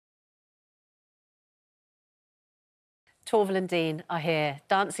Torvill and Dean are here.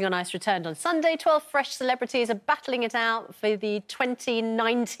 Dancing on Ice returned on Sunday. 12 fresh celebrities are battling it out for the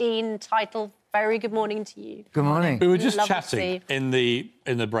 2019 title. Very good morning to you. Good morning. We were just chatting in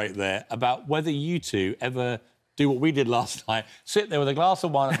the break there about whether you two ever do what we did last night, sit there with a glass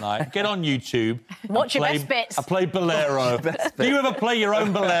of wine at night, get on YouTube... Watch your best bits. I play Bolero. Do you ever play your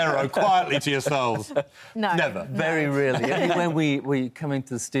own Bolero quietly to yourselves? No. Never. Very rarely. Only when we come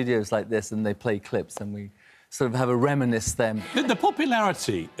into the studios like this and they play clips and we sort of have a reminisce them. The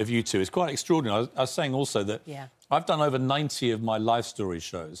popularity of you two is quite extraordinary. I was saying also that I've done over 90 of my life story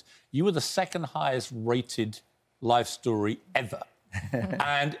shows. You were the second highest rated life story ever.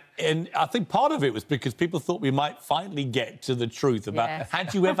 and I think part of it was because people thought we might finally get to the truth about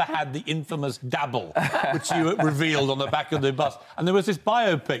had you ever had the infamous dabble, which you revealed on the back of the bus. And there was this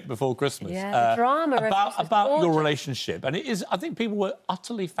biopic before Christmas the drama about your relationship. And it is, I think people were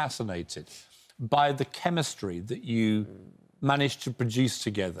utterly fascinated by the chemistry that you managed to produce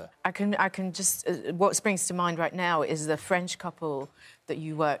together. I can just... what springs to mind right now is the French couple that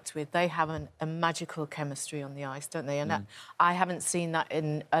you worked with. They have a magical chemistry on the ice, don't they? And I haven't seen that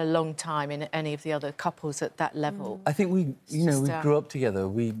in a long time in any of the other couples at that level. I think we grew up together.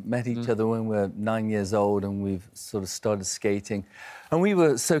 We met each other when we were 9 years old and we've sort of started skating. And we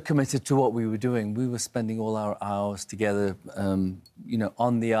were so committed to what we were doing. We were spending all our hours together, you know,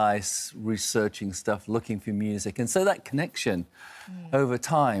 on the ice, researching stuff, looking for music. And so that connection over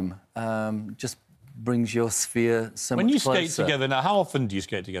time just brings your sphere so much closer. When you skate together now, how often do you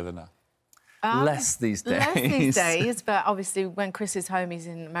skate together now? Less these days. Less these days, but obviously when Chris is home, he's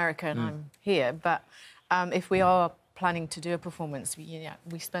in America and I'm here. But if we are planning to do a performance,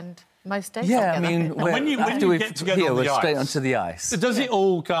 we spend most days together. I mean, when you get together on the ice, straight onto the ice. Does it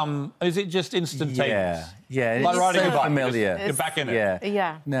all come... Is it just instantaneous? Yeah. Like riding a bike, familiar. You're back in it.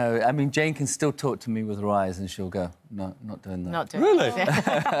 Yeah. No, I mean, Jayne can still talk to me with her eyes and she'll go, no, not doing that. Not doing really?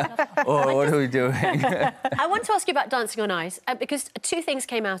 Or what are we doing? I want to ask you about Dancing on Ice, because two things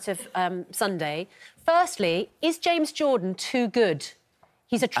came out of Sunday. Firstly, is James Jordan too good?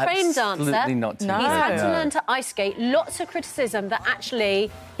 He's a trained dancer. Absolutely not too good. He's had to learn to ice skate. Lots of criticism that actually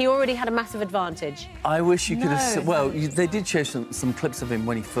he already had a massive advantage. I wish you could have... Well, they did show some clips of him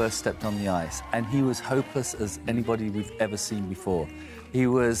when he first stepped on the ice, and he was hopeless as anybody we've ever seen before. He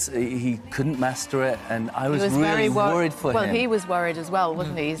couldn't master it, and I was really worried for him. Well, he was worried as well,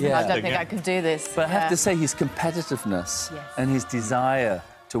 wasn't he? He said, I don't think I can do this. But I have to say, his competitiveness and his desire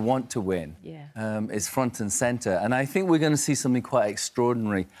to want to win is front and centre. And I think we're going to see something quite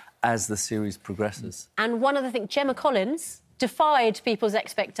extraordinary as the series progresses. And one other thing, Gemma Collins defied people's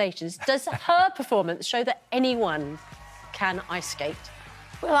expectations. Does her performance show that anyone can ice skate?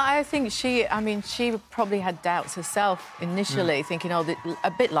 Well, I think she probably had doubts herself initially, thinking, oh,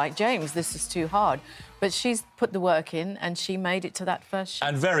 a bit like James, this is too hard. But she's put the work in and she made it to that first show.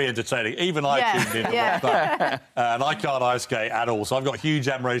 And very entertaining. Even I tuned in to watch that. And I can't ice skate at all, so I've got huge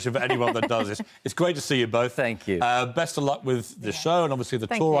admiration for anyone that does this. It's great to see you both. Thank you. Best of luck with the show, and obviously the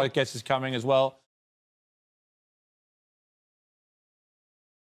tour, I guess, is coming as well.